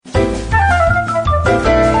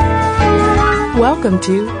Welcome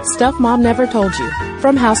to Stuff Mom Never Told You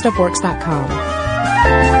from HowStuffWorks.com.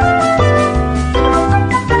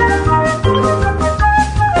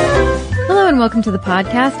 Hello and welcome to the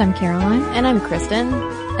podcast. I'm Caroline. And I'm Kristen.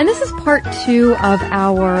 And this is part 2 of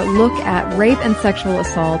our look at rape and sexual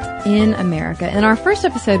assault in America. In our first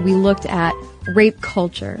episode, we looked at rape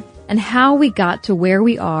culture and how we got to where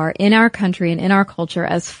we are in our country and in our culture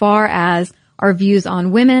as far as our views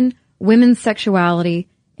on women, women's sexuality,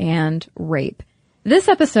 and rape. This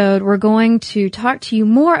episode, we're going to talk to you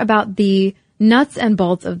more about the nuts and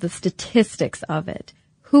bolts of the statistics of it.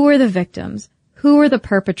 Who are the victims? Who are the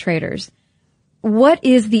perpetrators? What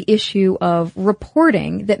is the issue of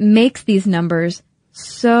reporting that makes these numbers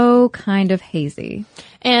so kind of hazy?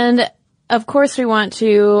 And of course, we want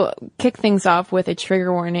to kick things off with a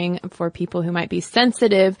trigger warning for people who might be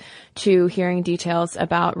sensitive to hearing details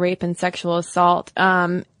about rape and sexual assault.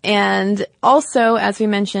 And also, as we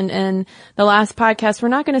mentioned in the last podcast, we're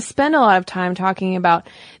not going to spend a lot of time talking about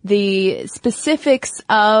the specifics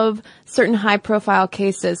of certain high-profile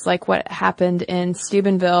cases like what happened in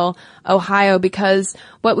Steubenville, Ohio, because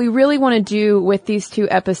what we really want to do with these 2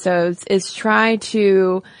 episodes is try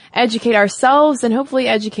to educate ourselves and hopefully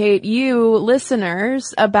educate you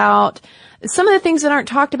listeners about some of the things that aren't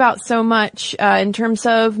talked about so much in terms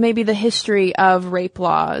of maybe the history of rape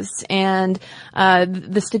laws and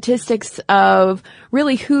the statistics of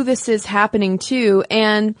really who this is happening to.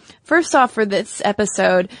 And first off, for this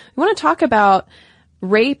episode, we want to talk about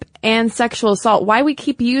rape and sexual assault, why we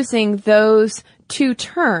keep using those 2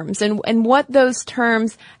 terms and what those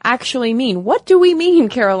terms actually mean. What do we mean,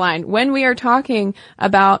 Caroline, when we are talking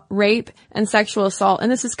about rape and sexual assault?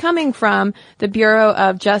 And this is coming from the Bureau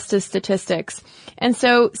of Justice Statistics. And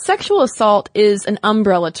so sexual assault is an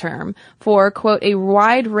umbrella term for, quote, a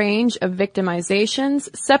wide range of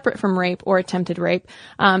victimizations separate from rape or attempted rape.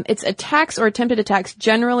 It's attacks or attempted attacks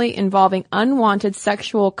generally involving unwanted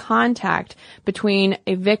sexual contact between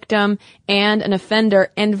a victim and an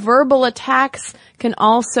offender, and verbal attacks can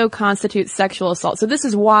also constitute sexual assault. So this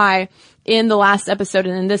is why in the last episode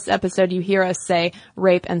and in this episode you hear us say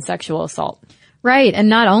rape and sexual assault. Right, and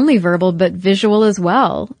not only verbal, but visual as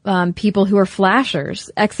well. People who are flashers.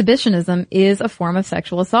 Exhibitionism is a form of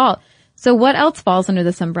sexual assault. So what else falls under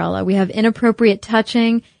this umbrella? We have inappropriate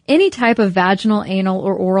touching, any type of vaginal, anal,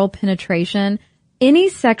 or oral penetration, any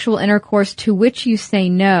sexual intercourse to which you say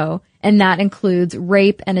no, and that includes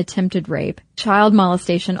rape and attempted rape. Child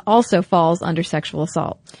molestation also falls under sexual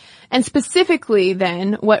assault. And specifically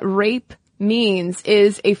then, what rape means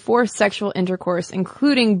is a forced sexual intercourse,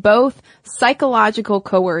 including both psychological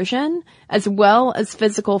coercion as well as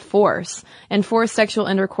physical force. And forced sexual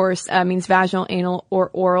intercourse means vaginal, anal, or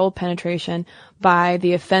oral penetration by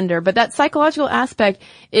the offender. But that psychological aspect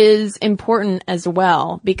is important as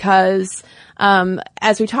well because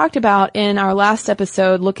as we talked about in our last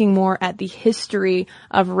episode, looking more at the history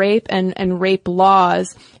of rape and rape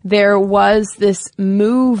laws, there was this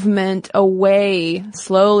movement away,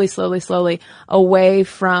 slowly away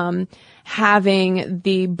from having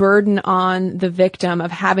the burden on the victim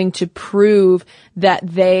of having to prove that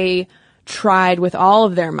they tried with all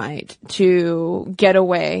of their might to get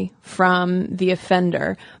away from the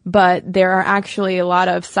offender. But there are actually a lot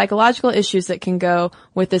of psychological issues that can go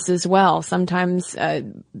with this as well. Sometimes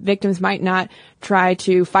victims might not try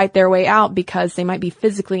to fight their way out because they might be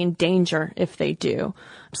physically in danger if they do.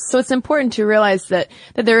 So it's important to realize that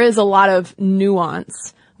there is a lot of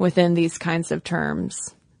nuance within these kinds of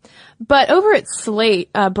terms. But over at Slate,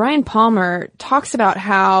 Brian Palmer talks about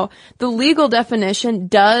how the legal definition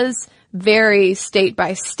does vary state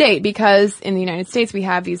by state because in the United States we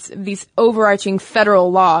have these overarching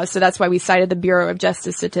federal laws. So that's why we cited the Bureau of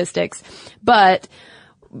Justice Statistics. But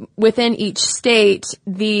within each state,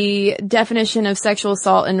 the definition of sexual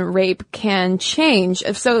assault and rape can change.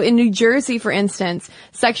 So in New Jersey, for instance,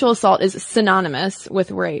 sexual assault is synonymous with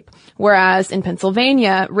rape, whereas in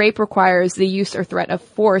Pennsylvania, rape requires the use or threat of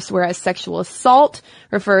force, whereas sexual assault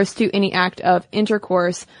refers to any act of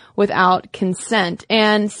intercourse without consent.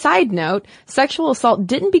 And side note, sexual assault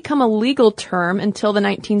didn't become a legal term until the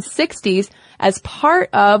 1960s as part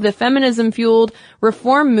of the feminism-fueled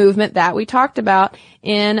reform movement that we talked about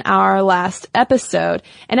in our last episode.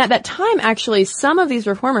 And at that time, actually, some of these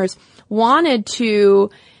reformers wanted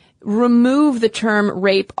to remove the term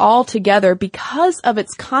rape altogether because of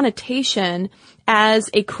its connotation as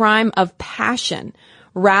a crime of passion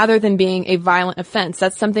rather than being a violent offense.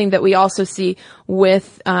 That's something that we also see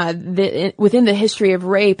with within the history of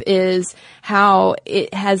rape, is how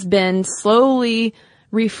it has been slowly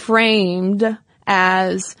reframed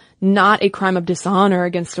as not a crime of dishonor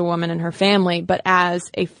against a woman and her family, but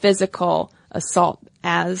as a physical assault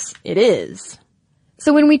as it is.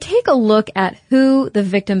 So when we take a look at who the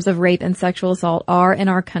victims of rape and sexual assault are in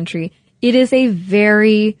our country, it is a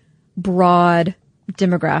very broad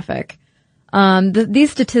demographic.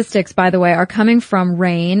 These statistics, by the way, are coming from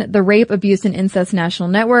RAINN, the Rape, Abuse, and Incest National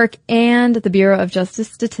Network, and the Bureau of Justice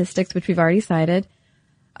Statistics, which we've already cited.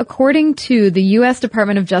 According to the U.S.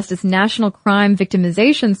 Department of Justice National Crime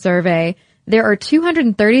Victimization Survey, there are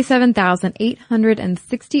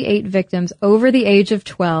 237,868 victims over the age of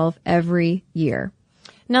 12 every year.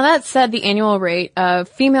 Now that said, the annual rate of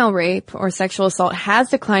female rape or sexual assault has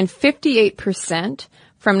declined 58%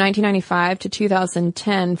 from 1995 to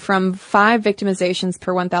 2010, from 5 victimizations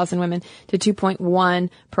per 1,000 women to 2.1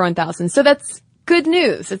 per 1,000. So that's good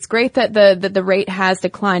news. It's great that the rate has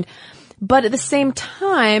declined. But at the same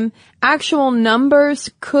time, actual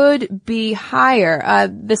numbers could be higher.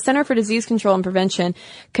 The Center for Disease Control and Prevention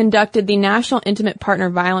conducted the National Intimate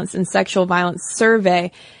Partner Violence and Sexual Violence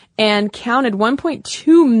Survey and counted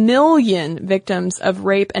 1.2 million victims of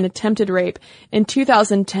rape and attempted rape in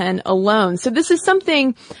 2010 alone. So this is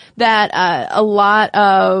something that a lot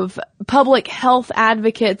of public health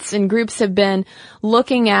advocates and groups have been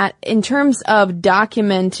looking at in terms of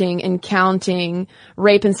documenting and counting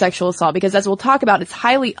rape and sexual assault, because as we'll talk about, it's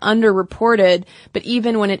highly underreported, but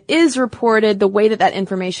even when it is reported, the way that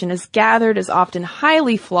information is gathered is often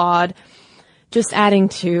highly flawed, just adding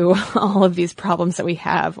to all of these problems that we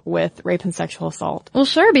have with rape and sexual assault. Well,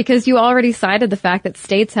 sure, because you already cited the fact that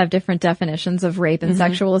states have different definitions of rape and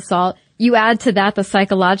sexual assault. You add to that the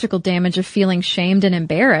psychological damage of feeling shamed and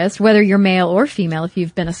embarrassed, whether you're male or female, if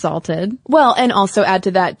you've been assaulted. Well, and also add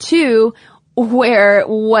to that, too, where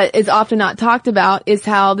what is often not talked about is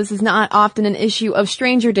how this is not often an issue of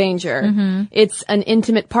stranger danger. Mm-hmm. It's an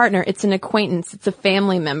intimate partner. It's an acquaintance. It's a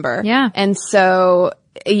family member. Yeah. And so,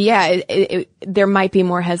 yeah, there might be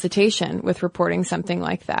more hesitation with reporting something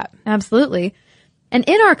like that. Absolutely. And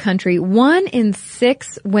in our country, 1 in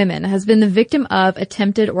 6 women has been the victim of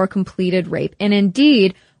attempted or completed rape. And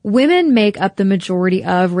indeed, women make up the majority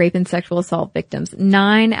of rape and sexual assault victims.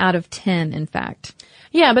 9 out of 10, in fact.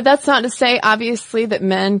 Yeah, but that's not to say, obviously, that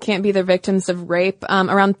men can't be the victims of rape.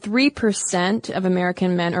 Around 3% of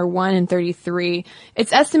American men, or 1 in 33.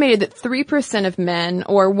 It's estimated that 3% of men,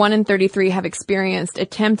 or 1 in 33, have experienced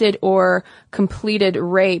attempted or completed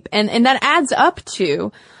rape. And that adds up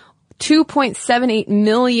to 2.78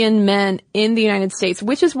 million men in the United States,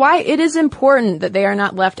 which is why it is important that they are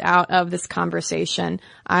not left out of this conversation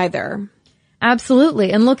either.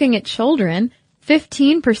 Absolutely. And looking at children,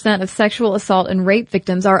 15% of sexual assault and rape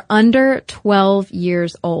victims are under 12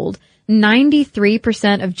 years old.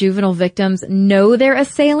 93% of juvenile victims know their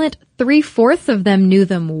assailant. 3/4 of them knew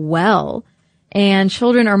them well. And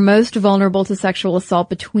children are most vulnerable to sexual assault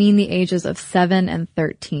between the ages of 7 and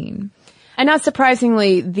 13. And not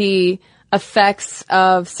surprisingly, the effects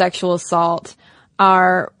of sexual assault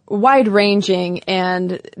are wide-ranging,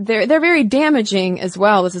 and they're very damaging as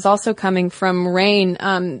well. This is also coming from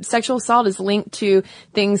RAINN. Sexual assault is linked to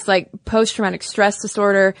things like post-traumatic stress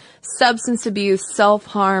disorder, substance abuse,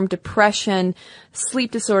 self-harm, depression,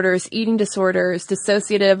 sleep disorders, eating disorders,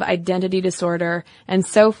 dissociative identity disorder, and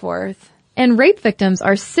so forth. And rape victims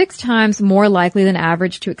are 6 times more likely than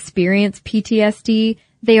average to experience PTSD.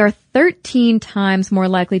 They are 13 times more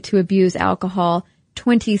likely to abuse alcohol,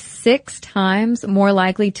 26 times more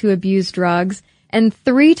likely to abuse drugs, and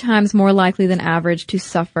 3 times more likely than average to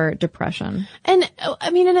suffer depression. And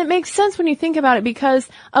it makes sense when you think about it because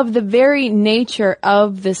of the very nature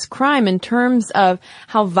of this crime in terms of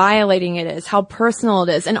how violating it is, how personal it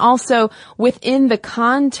is, and also within the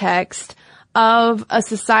context of a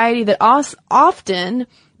society that often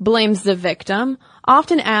blames the victim,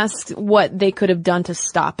 often asks what they could have done to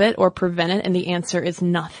stop it or prevent it, and the answer is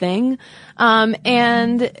nothing.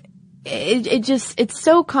 And it's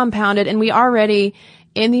so compounded, and we already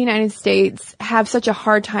in the United States have such a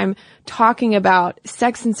hard time talking about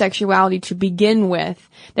sex and sexuality to begin with,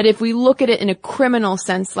 that if we look at it in a criminal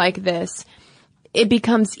sense like this, it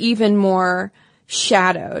becomes even more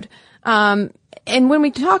shadowed. And when we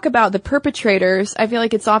talk about the perpetrators, I feel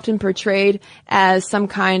like it's often portrayed as some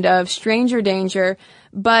kind of stranger danger,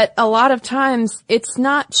 but a lot of times it's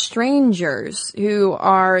not strangers who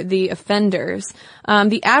are the offenders.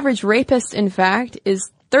 The average rapist, in fact, is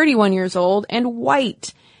 31 years old and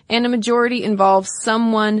white, and a majority involves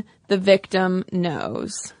someone the victim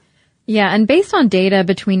knows. Yeah, and based on data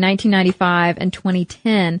between 1995 and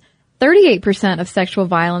 2010, 38% of sexual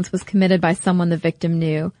violence was committed by someone the victim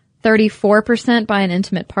knew. 34% by an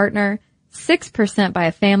intimate partner, 6% by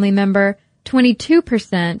a family member,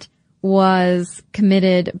 22% was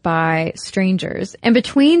committed by strangers. And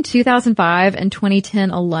between 2005 and 2010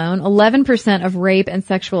 alone, 11% of rape and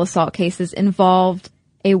sexual assault cases involved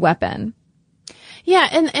a weapon. Yeah,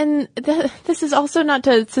 and this is also not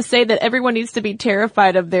to say that everyone needs to be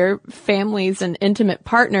terrified of their families and intimate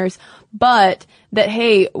partners, but that,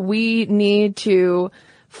 hey, we need to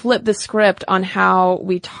flip the script on how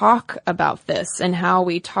we talk about this and how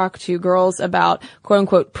we talk to girls about, quote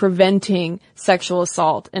unquote, preventing sexual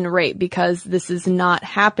assault and rape, because this is not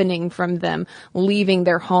happening from them leaving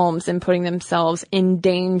their homes and putting themselves in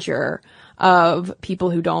danger of people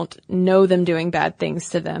who don't know them doing bad things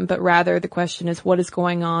to them. But rather the question is, what is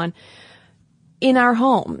going on in our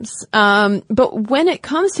homes? But when it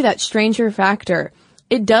comes to that stranger factor,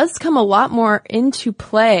 it does come a lot more into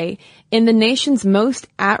play in the nation's most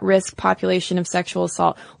at-risk population of sexual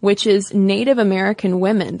assault, which is Native American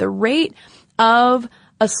women. The rate of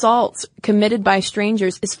assaults committed by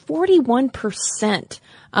strangers is 41%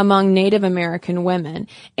 among Native American women.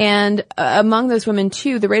 And among those women,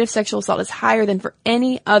 too, the rate of sexual assault is higher than for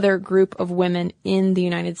any other group of women in the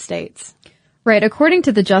United States. Right. According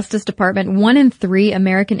to the Justice Department, 1 in 3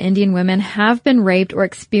 American Indian women have been raped or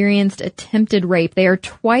experienced attempted rape. They are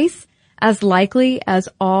twice as likely as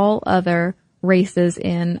all other races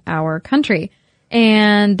in our country.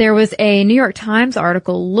 And there was a New York Times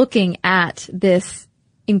article looking at this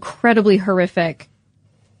incredibly horrific,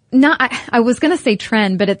 I was going to say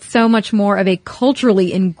trend, but it's so much more of a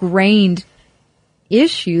culturally ingrained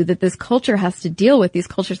issue that this culture has to deal with, these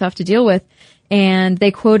cultures have to deal with. And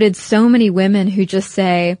they quoted so many women who just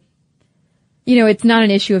say, you know, it's not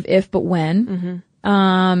an issue of if, but when.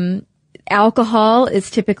 Mm-hmm. Alcohol is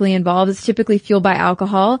typically involved. It's typically fueled by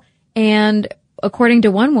alcohol. And according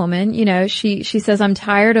to one woman, you know, she says, I'm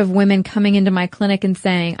tired of women coming into my clinic and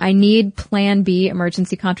saying, I need Plan B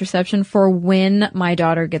emergency contraception for when my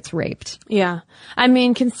daughter gets raped. Yeah. I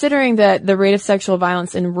mean, considering that the rate of sexual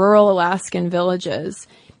violence in rural Alaskan villages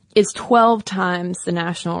is 12 times the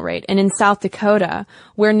national rate. And in South Dakota,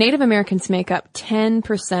 where Native Americans make up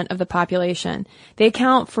 10% of the population, they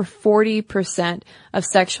account for 40% of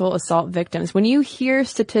sexual assault victims. When you hear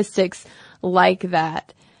statistics like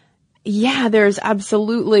that, yeah, there's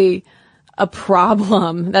absolutely a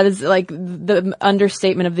problem. That is like the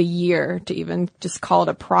understatement of the year to even just call it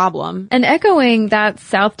a problem. And echoing that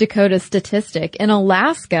South Dakota statistic, in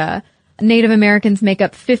Alaska, Native Americans make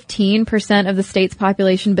up 15% of the state's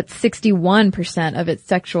population, but 61% of its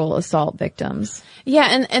sexual assault victims.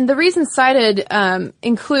 Yeah, and the reasons cited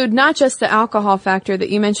include not just the alcohol factor that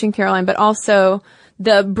you mentioned, Caroline, but also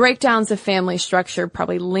the breakdowns of family structure,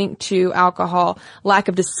 probably linked to alcohol, lack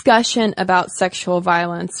of discussion about sexual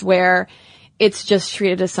violence, where it's just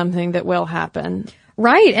treated as something that will happen.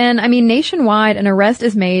 Right. And I mean, nationwide, an arrest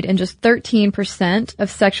is made in just 13% of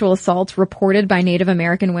sexual assaults reported by Native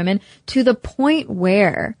American women, to the point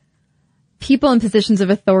where people in positions of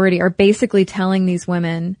authority are basically telling these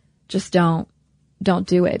women, just don't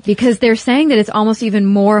do it. Because they're saying that it's almost even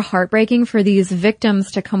more heartbreaking for these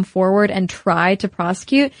victims to come forward and try to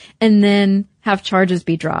prosecute and then have charges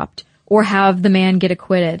be dropped or have the man get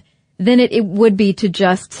acquitted than it would be to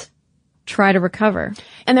just try to recover.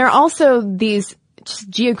 And there are also these just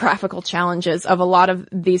geographical challenges of a lot of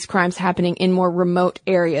these crimes happening in more remote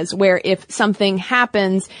areas, where if something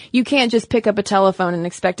happens, you can't just pick up a telephone and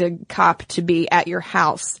expect a cop to be at your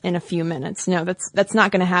house in a few minutes. No, that's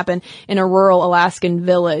not going to happen in a rural Alaskan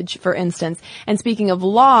village, for instance. And speaking of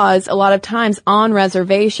laws, a lot of times on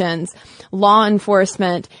reservations, law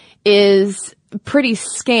enforcement is pretty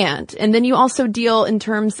scant. And then you also deal in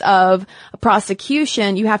terms of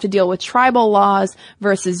prosecution, you have to deal with tribal laws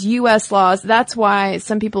versus U.S. laws. That's why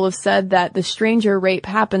some people have said that the stranger rape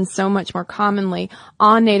happens so much more commonly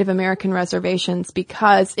on Native American reservations,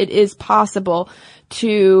 because it is possible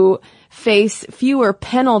to face fewer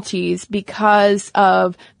penalties because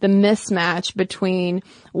of the mismatch between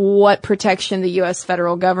what protection the U.S.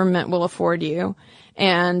 federal government will afford you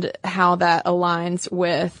and how that aligns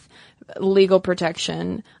with legal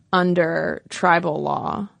protection under tribal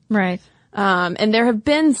law. Right. And there have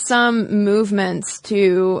been some movements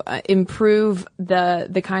to improve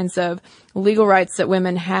the kinds of legal rights that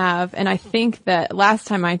women have. And I think that last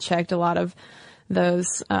time I checked, a lot of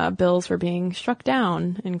those bills were being struck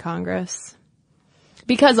down in Congress,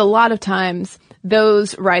 because a lot of times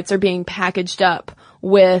those rights are being packaged up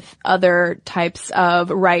with other types of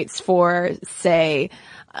rights for, say,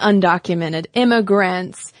 undocumented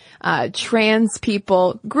immigrants, trans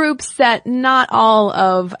people, groups that not all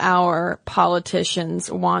of our politicians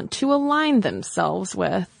want to align themselves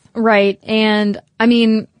with. Right. And I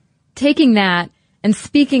mean, taking that and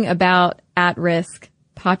speaking about at-risk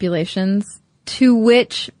populations to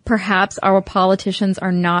which perhaps our politicians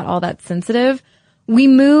are not all that sensitive, we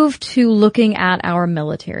move to looking at our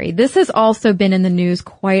military. This has also been in the news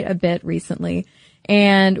quite a bit recently.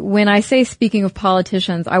 And when I say speaking of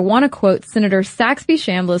politicians, I want to quote Senator Saxby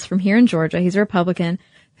Chambliss from here in Georgia. He's a Republican,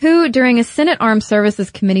 who during a Senate Armed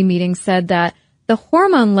Services Committee meeting said that the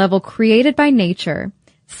hormone level created by nature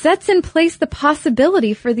sets in place the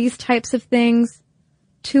possibility for these types of things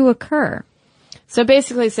to occur. So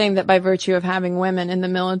basically saying that by virtue of having women in the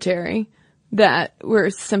military, that we're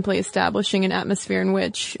simply establishing an atmosphere in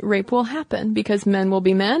which rape will happen because men will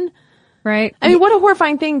be men. Right. I mean, what a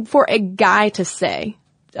horrifying thing for a guy to say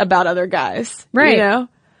about other guys. Right. You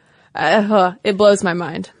know? It blows my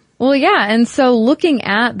mind. Well, yeah. And so looking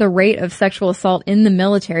at the rate of sexual assault in the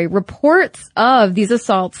military, reports of these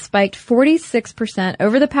assaults spiked 46%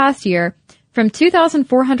 over the past year from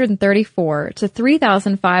 2,434 to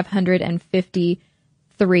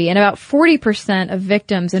 3,553. And about 40% of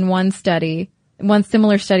victims in one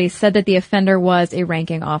similar study said that the offender was a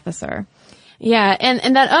ranking officer. Yeah,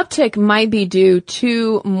 and that uptick might be due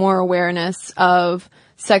to more awareness of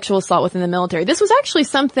sexual assault within the military. This was actually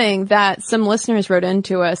something that some listeners wrote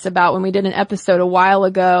into us about when we did an episode a while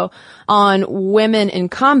ago on women in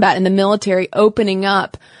combat in the military opening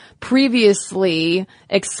up previously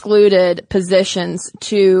excluded positions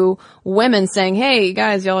to women, saying, hey,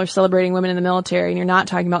 guys, y'all are celebrating women in the military and you're not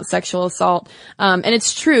talking about sexual assault. And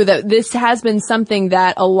it's true that this has been something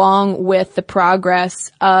that, along with the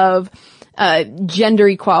progress of gender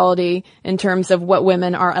equality in terms of what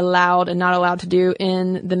women are allowed and not allowed to do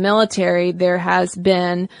in the military, there has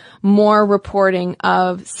been more reporting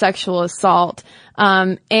of sexual assault.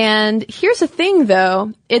 And here's the thing,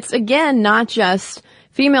 though. It's, again, not just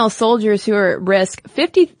female soldiers who are at risk.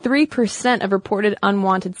 53% of reported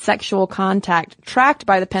unwanted sexual contact tracked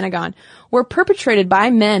by the Pentagon were perpetrated by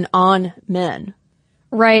men on men.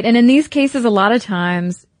 Right. And in these cases, a lot of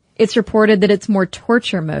times it's reported that it's more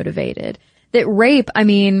torture motivated. That rape, I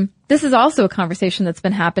mean, this is also a conversation that's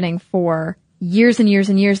been happening for years and years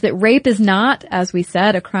and years, that rape is not, as we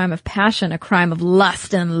said, a crime of passion, a crime of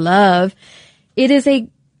lust and love. It is a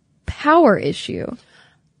power issue.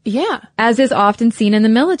 Yeah. As is often seen in the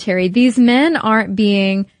military. These men aren't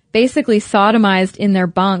being basically sodomized in their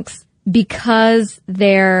bunks because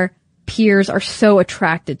their peers are so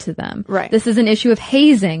attracted to them. Right. This is an issue of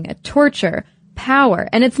hazing, torture, power.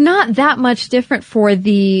 And it's not that much different for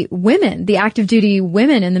the women, the active duty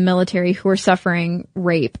women in the military who are suffering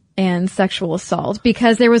rape and sexual assault.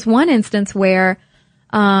 Because there was one instance where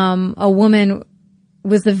a woman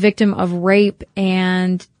was the victim of rape,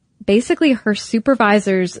 and basically her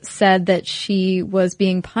supervisors said that she was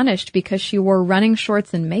being punished because she wore running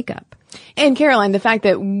shorts and makeup. And Caroline, the fact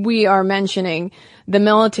that we are mentioning the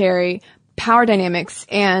military, power dynamics,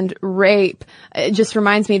 and rape, it just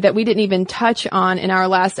reminds me that we didn't even touch on in our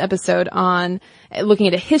last episode on looking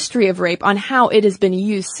at a history of rape, on how it has been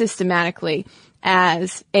used systematically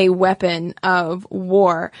as a weapon of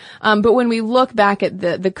war. But when we look back at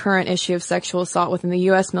the current issue of sexual assault within the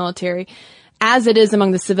U.S. military, as it is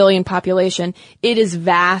among the civilian population, it is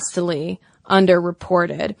vastly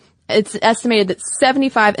underreported. It's estimated that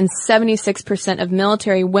 75 and 76% of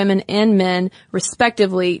military women and men,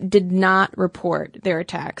 respectively, did not report their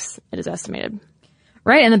attacks, it is estimated.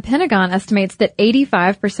 Right, and the Pentagon estimates that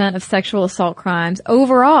 85% of sexual assault crimes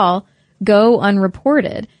overall go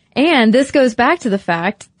unreported. And this goes back to the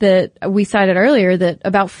fact that we cited earlier that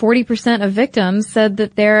about 40% of victims said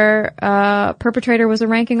that their perpetrator was a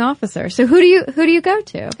ranking officer. So who do you go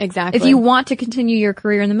to? Exactly. If you want to continue your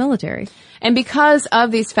career in the military. And because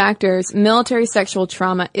of these factors, military sexual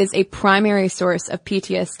trauma is a primary source of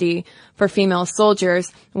PTSD for female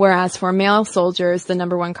soldiers, whereas for male soldiers, the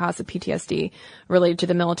number one cause of PTSD related to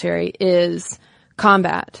the military is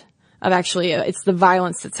combat. It's the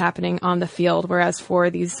violence that's happening on the field, whereas for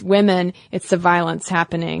these women, it's the violence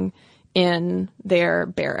happening in their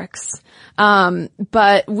barracks.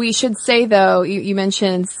 But we should say, though, you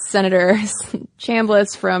mentioned Senator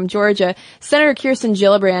Chambliss from Georgia. Senator Kirsten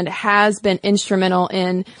Gillibrand has been instrumental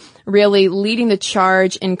in really leading the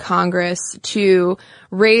charge in Congress to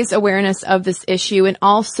raise awareness of this issue. And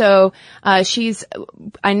also, she's,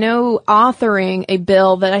 I know, authoring a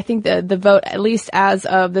bill that I think the vote, at least as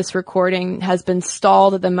of this recording, has been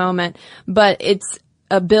stalled at the moment, but it's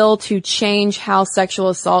a bill to change how sexual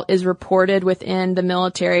assault is reported within the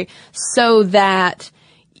military so that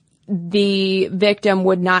the victim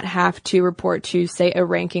would not have to report to, say, a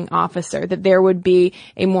ranking officer, that there would be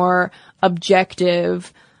a more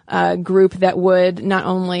objective group that would not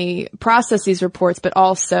only process these reports, but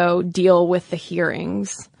also deal with the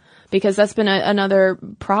hearings. because that's been another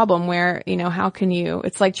problem where, how can you,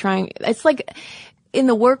 it's like in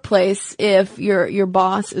the workplace, if your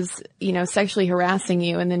boss is, sexually harassing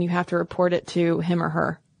you and then you have to report it to him or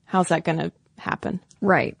her, how's that going to happen?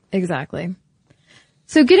 Right. Exactly.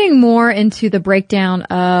 So getting more into the breakdown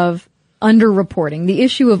of underreporting, the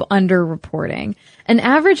issue of underreporting, an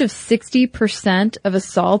average of 60% of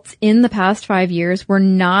assaults in the past 5 years were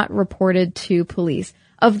not reported to police.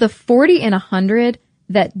 Of the 40 in 100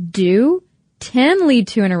 that do, 10 lead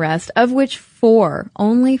to an arrest, of which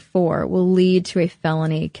only 4 will lead to a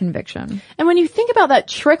felony conviction. And when you think about that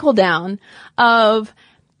trickle down of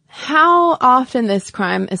how often this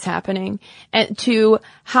crime is happening and to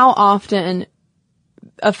how often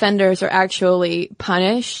offenders are actually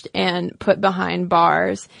punished and put behind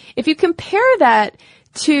bars, if you compare that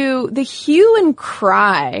to the hue and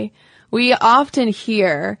cry we often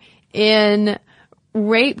hear in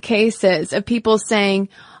rape cases of people saying,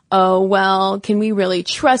 oh, well, can we really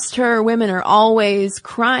trust her? Women are always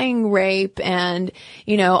crying rape and,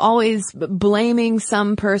 always blaming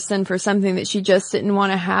some person for something that she just didn't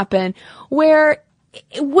want to happen. Where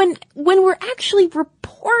when we're actually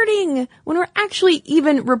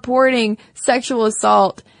even reporting sexual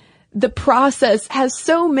assault, the process has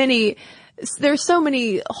there's so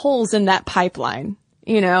many holes in that pipeline.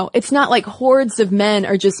 It's not like hordes of men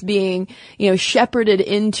are just being, shepherded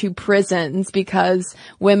into prisons because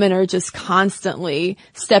women are just constantly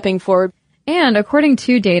stepping forward. And according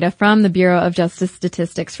to data from the Bureau of Justice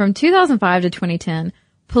Statistics from 2005 to 2010,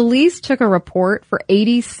 police took a report for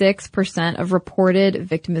 86% of reported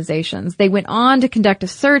victimizations. They went on to conduct a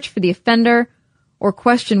search for the offender or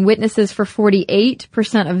question witnesses for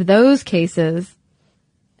 48% of those cases.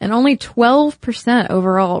 And only 12%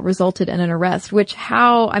 overall resulted in an arrest, just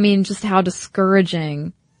how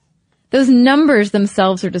discouraging. Those numbers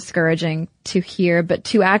themselves are discouraging to hear, but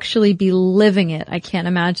to actually be living it, I can't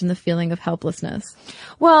imagine the feeling of helplessness.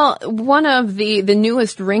 Well, one of the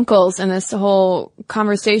newest wrinkles in this whole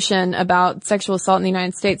conversation about sexual assault in the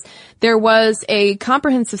United States, there was a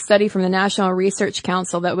comprehensive study from the National Research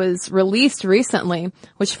Council that was released recently,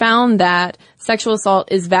 which found that sexual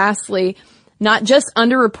assault is vastly not just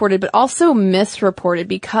underreported, but also misreported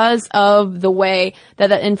because of the way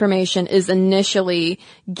that information is initially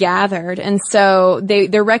gathered. And so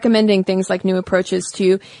they're recommending things like new approaches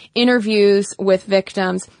to interviews with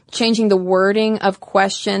victims, changing the wording of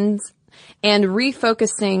questions, and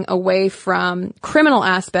refocusing away from criminal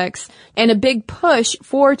aspects. And a big push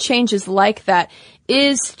for changes like that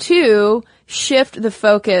is to shift the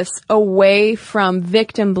focus away from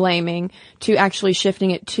victim blaming to actually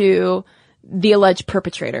shifting it to the alleged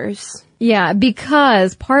perpetrators. Yeah,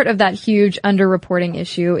 because part of that huge underreporting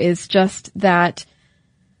issue is just that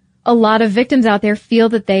a lot of victims out there feel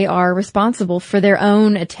that they are responsible for their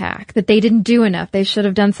own attack, that they didn't do enough. They should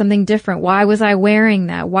have done something different. Why was I wearing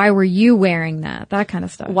that? Why were you wearing that? That kind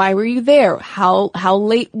of stuff. Why were you there? How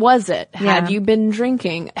late was it? Yeah. Had you been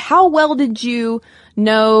drinking? How well did you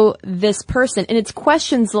know this person? And it's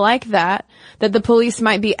questions like that the police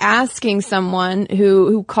might be asking someone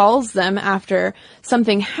who calls them after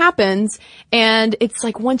something happens. And it's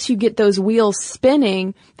like once you get those wheels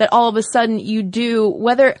spinning, that all of a sudden you do,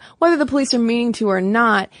 whether the police are meaning to or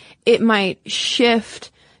not, it might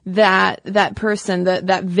shift that person,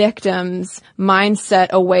 that victim's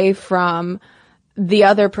mindset away from the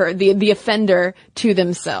the offender to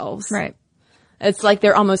themselves. Right. It's like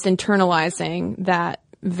they're almost internalizing that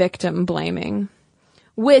victim blaming,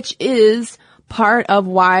 which is part of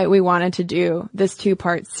why we wanted to do this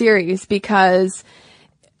 2-part series, because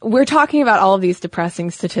we're talking about all of these depressing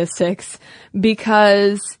statistics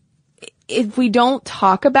because if we don't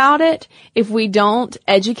talk about it, if we don't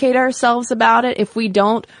educate ourselves about it, if we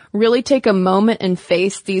don't really take a moment and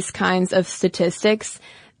face these kinds of statistics,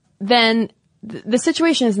 then the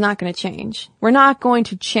situation is not going to change. We're not going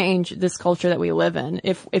to change this culture that we live in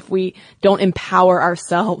if we don't empower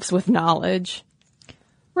ourselves with knowledge.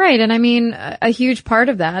 Right. And a huge part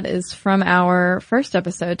of that is from our first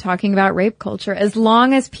episode talking about rape culture. As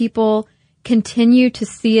long as people continue to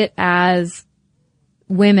see it as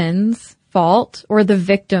women's fault or the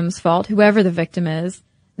victim's fault, whoever the victim is,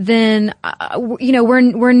 then,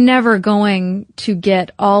 we're never going to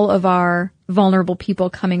get all of our vulnerable people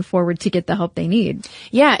coming forward to get the help they need.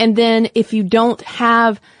 Yeah. And then if you don't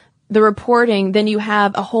have the reporting, then you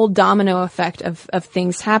have a whole domino effect of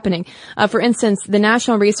things happening. For instance, the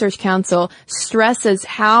National Research Council stresses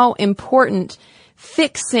how important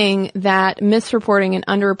fixing that misreporting and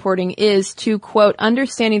underreporting is to, quote,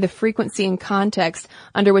 understanding the frequency and context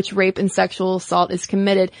under which rape and sexual assault is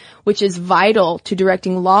committed, which is vital to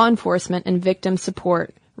directing law enforcement and victim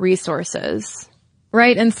support resources.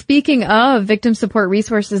 Right. And speaking of victim support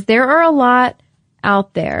resources, there are a lot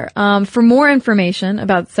out there. For more information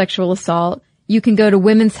about sexual assault, you can go to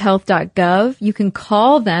womenshealth.gov. You can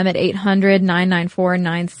call them at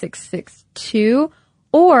 800-994-9662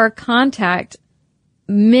 or contact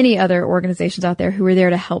many other organizations out there who are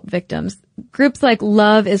there to help victims. Groups like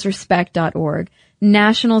loveisrespect.org,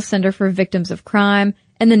 National Center for Victims of Crime,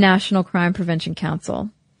 and the National Crime Prevention Council.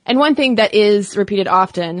 And one thing that is repeated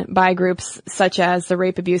often by groups such as the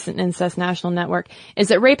Rape, Abuse, and Incest National Network is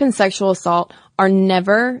that rape and sexual assault are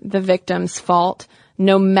never the victim's fault,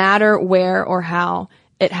 no matter where or how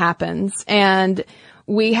it happens. And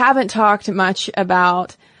we haven't talked much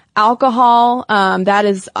about alcohol. That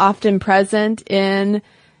is often present in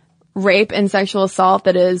rape and sexual assault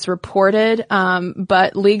that is reported.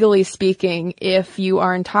 But legally speaking, if you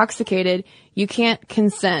are intoxicated, you can't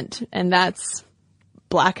consent. And that's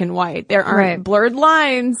black and white. There aren't blurred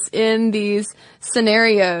lines in these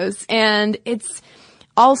scenarios. And it's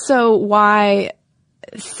also why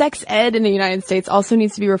sex ed in the United States also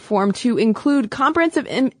needs to be reformed to include comprehensive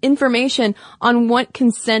information on what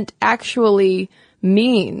consent actually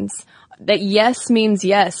means. That yes means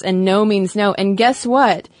yes and no means no. And guess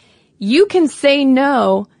what? You can say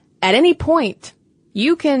no at any point.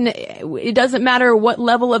 It doesn't matter what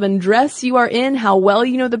level of undress you are in, how well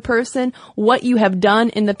you know the person, what you have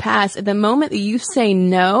done in the past. At the moment that you say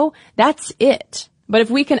no, that's it. But if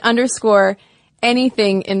we can underscore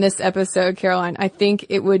anything in this episode, Caroline, I think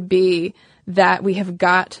it would be that we have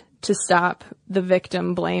got to stop the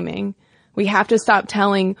victim blaming. We have to stop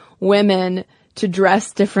telling women to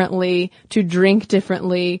dress differently, to drink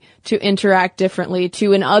differently, to interact differently,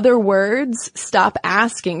 to, in other words, stop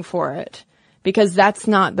asking for it. Because that's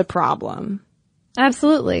not the problem.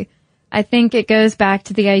 Absolutely. I think it goes back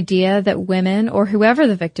to the idea that women, or whoever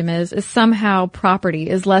the victim is somehow property,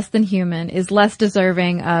 is less than human, is less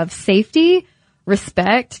deserving of safety,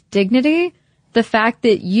 respect, dignity. The fact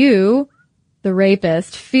that you, the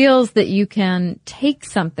rapist, feels that you can take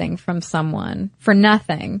something from someone for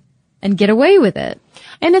nothing and get away with it.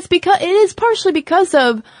 And it is partially because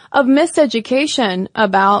of miseducation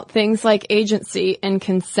about things like agency and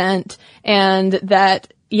consent, and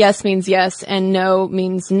that yes means yes and no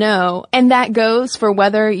means no. And that goes for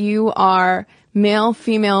whether you are male,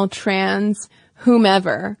 female, trans,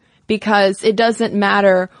 whomever, because it doesn't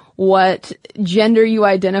matter what gender you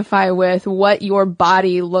identify with, what your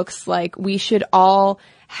body looks like. We should all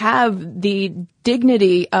have the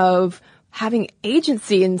dignity of having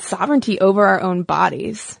agency and sovereignty over our own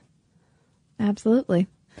bodies. Absolutely.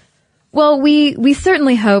 Well, we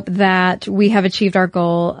certainly hope that we have achieved our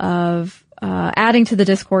goal of adding to the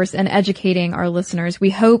discourse and educating our listeners. We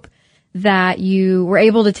hope that you were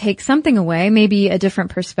able to take something away, maybe a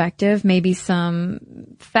different perspective, maybe some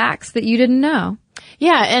facts that you didn't know.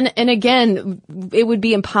 Yeah, and again, it would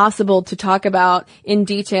be impossible to talk about in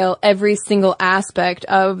detail every single aspect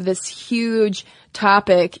of this huge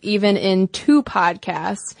topic, even in 2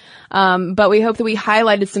 podcasts. But we hope that we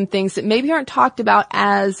highlighted some things that maybe aren't talked about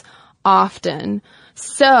as often.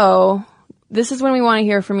 So this is when we want to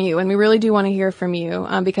hear from you, and we really do want to hear from you,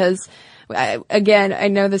 because again, I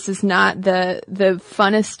know this is not the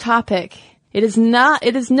funnest topic. It is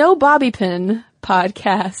no bobby pin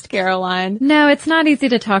podcast, Caroline. No, it's not easy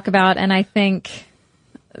to talk about, and I think,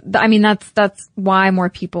 that's why more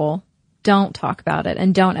people don't talk about it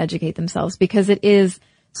and don't educate themselves, because it is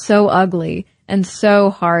so ugly and so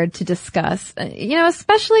hard to discuss.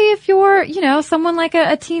 Especially if you're, someone like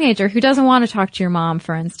a teenager who doesn't want to talk to your mom,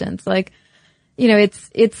 for instance.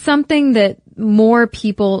 It's something that more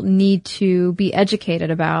people need to be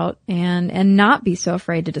educated about and not be so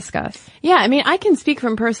afraid to discuss. Yeah, I can speak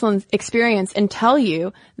from personal experience and tell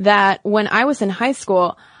you that when I was in high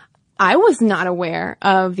school, I was not aware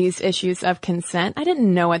of these issues of consent. I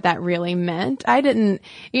didn't know what that really meant. I didn't,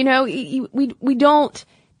 we don't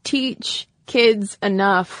teach kids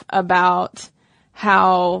enough about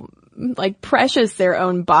how, precious their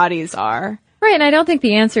own bodies are. Right, and I don't think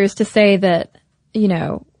the answer is to say that,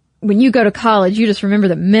 when you go to college, you just remember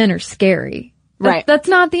that men are scary. Right. That's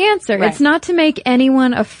not the answer. Right. It's not to make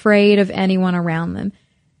anyone afraid of anyone around them.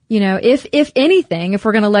 If anything, if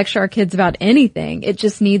we're going to lecture our kids about anything, it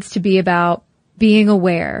just needs to be about being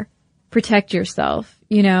aware, protect yourself,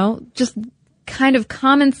 just kind of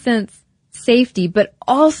common sense safety, but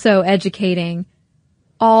also educating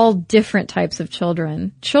all different types of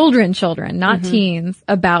children, not teens,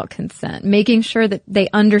 about consent, making sure that they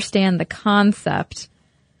understand the concept,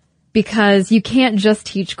 because you can't just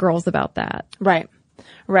teach girls about that. Right.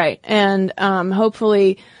 And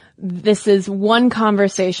hopefully this is one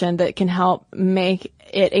conversation that can help make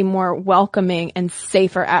it a more welcoming and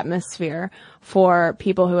safer atmosphere for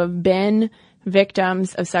people who have been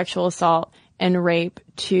victims of sexual assault and rape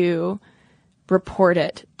to report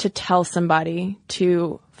it, to tell somebody,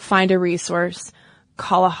 to find a resource,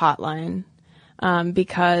 call a hotline,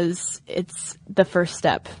 because it's the first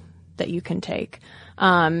step that you can take.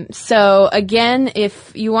 So again,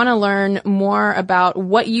 if you want to learn more about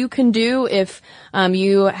what you can do if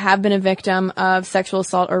you have been a victim of sexual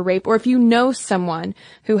assault or rape, or if you know someone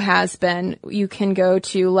who has been, you can go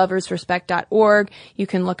to loversrespect.org. You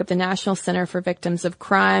can look up the National Center for Victims of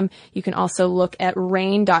Crime. You can also look at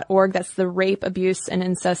RAINN.org. That's the Rape, Abuse, and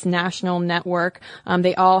Incest National Network.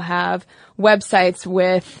 They all have websites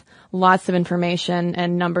with lots of information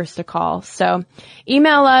and numbers to call. So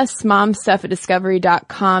email us,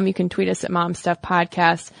 momstuff@discovery.com. You can tweet us at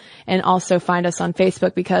momstuffpodcast, and also find us on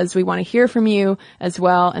Facebook, because we want to hear from you as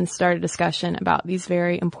well and start a discussion about these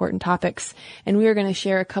very important topics. And we are going to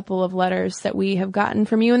share a couple of letters that we have gotten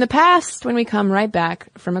from you in the past when we come right back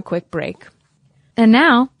from a quick break. And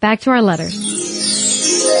now, back to our letters.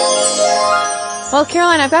 Well,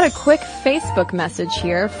 Caroline, I've got a quick Facebook message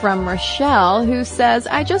here from Rochelle, who says,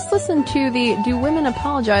 I just listened to the Do Women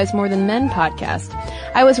Apologize More Than Men podcast.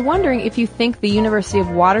 I was wondering if you think the University of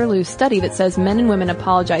Waterloo study that says men and women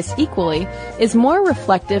apologize equally is more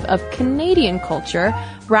reflective of Canadian culture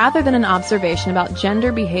rather than an observation about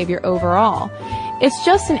gender behavior overall. It's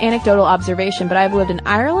just an anecdotal observation, but I've lived in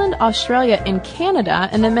Ireland, Australia, and Canada,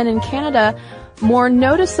 and the men in Canada more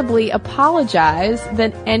noticeably apologize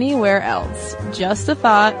than anywhere else. Just a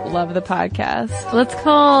thought. Love the podcast. Let's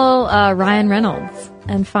call Ryan Reynolds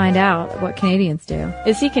and find out what Canadians do.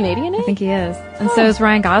 Is he Canadian? I think he is. And so is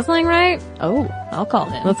Ryan Gosling, right? Oh, I'll call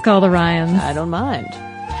him. Let's call the Ryans. I don't mind.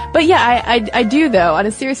 But yeah, I do though. On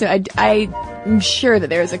a serious note, I'm sure that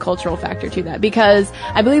there is a cultural factor to that, because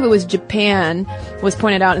I believe it was Japan was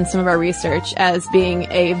pointed out in some of our research as being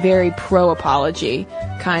a very pro-apology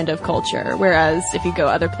kind of culture, whereas if you go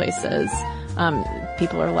other places,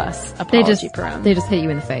 people are less apology prone. They just hit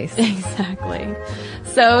you in the face. Exactly.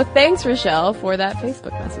 So thanks, Rochelle, for that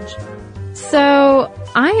Facebook message. So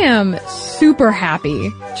I am super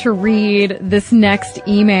happy to read this next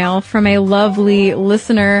email from a lovely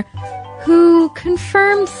listener who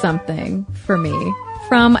confirmed something for me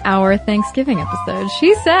from our Thanksgiving episode.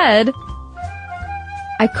 She said,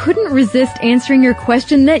 I couldn't resist answering your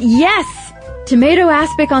question that yes, tomato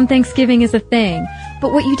aspic on Thanksgiving is a thing.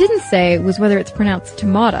 But what you didn't say was whether it's pronounced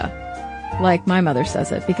tomata, like my mother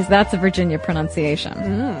says it, because that's a Virginia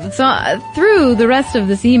pronunciation. So through the rest of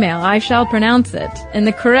this email, I shall pronounce it in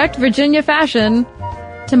the correct Virginia fashion,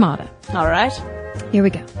 tomata. All right. Here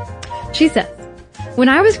we go. She says, when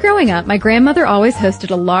I was growing up, my grandmother always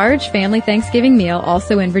hosted a large family Thanksgiving meal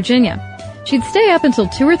also in Virginia. She'd stay up until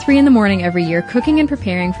 2 or 3 in the morning every year cooking and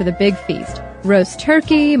preparing for the big feast. Roast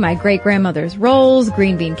turkey, my great-grandmother's rolls,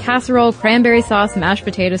 green bean casserole, cranberry sauce, mashed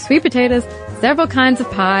potatoes, sweet potatoes, several kinds of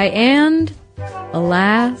pie, and,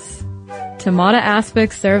 alas, tomata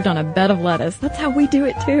aspic served on a bed of lettuce. That's how we do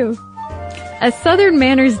it too. As Southern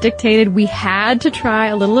manners dictated, we had to try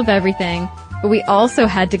a little of everything, but we also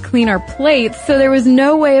had to clean our plates, so there was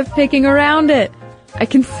no way of picking around it.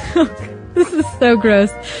 This is so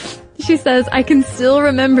gross. She says, I can still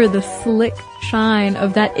remember the slick shine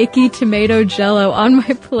of that icky tomato jello on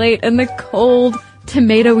my plate and the cold,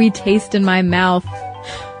 tomatoey taste in my mouth.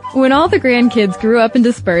 When all the grandkids grew up and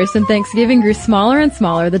dispersed and Thanksgiving grew smaller and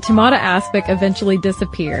smaller, the tomata aspic eventually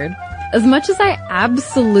disappeared. As much as I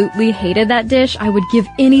absolutely hated that dish, I would give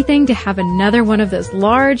anything to have another one of those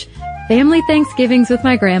large family Thanksgivings with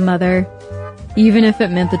my grandmother, even if it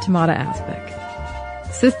meant the tomata aspic.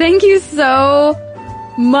 So thank you so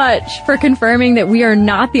much for confirming that we are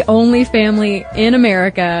not the only family in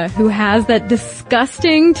America who has that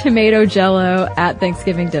disgusting tomato jello at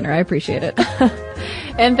Thanksgiving dinner. I appreciate it.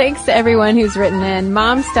 And thanks to everyone who's written in.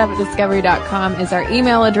 momstuff@discovery.com is our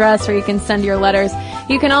email address where you can send your letters.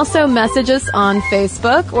 You can also message us on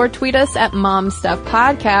Facebook or tweet us at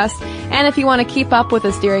momstuffpodcast. And if you want to keep up with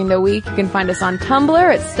us during the week, you can find us on Tumblr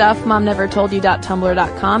at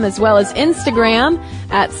stuffmomnevertoldyou.tumblr.com, as well as Instagram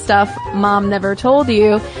at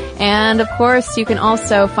stuffmomnevertoldyou. And of course, you can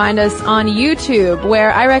also find us on YouTube,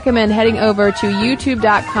 where I recommend heading over to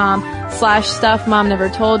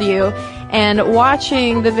youtube.com/stuffmomnevertoldyou. And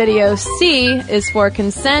watching the video C is for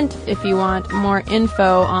consent if you want more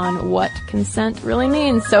info on what consent really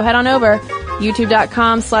means. So head on over,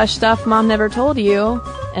 youtube.com/stuffmomnevertoldyou,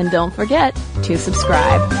 and don't forget to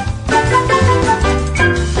subscribe.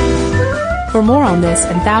 For more on this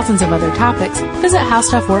and thousands of other topics, visit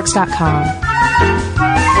howstuffworks.com.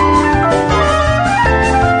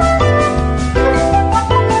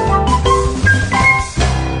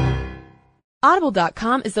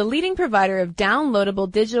 Audible.com is the leading provider of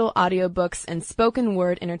downloadable digital audiobooks and spoken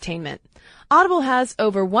word entertainment. Audible has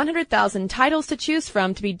over 100,000 titles to choose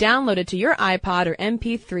from to be downloaded to your iPod or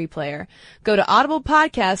MP3 player. Go to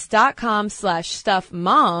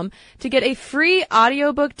audiblepodcast.com/stuffmom to get a free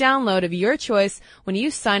audiobook download of your choice when you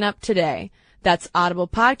sign up today. That's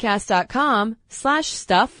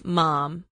audiblepodcast.com/stuffmom.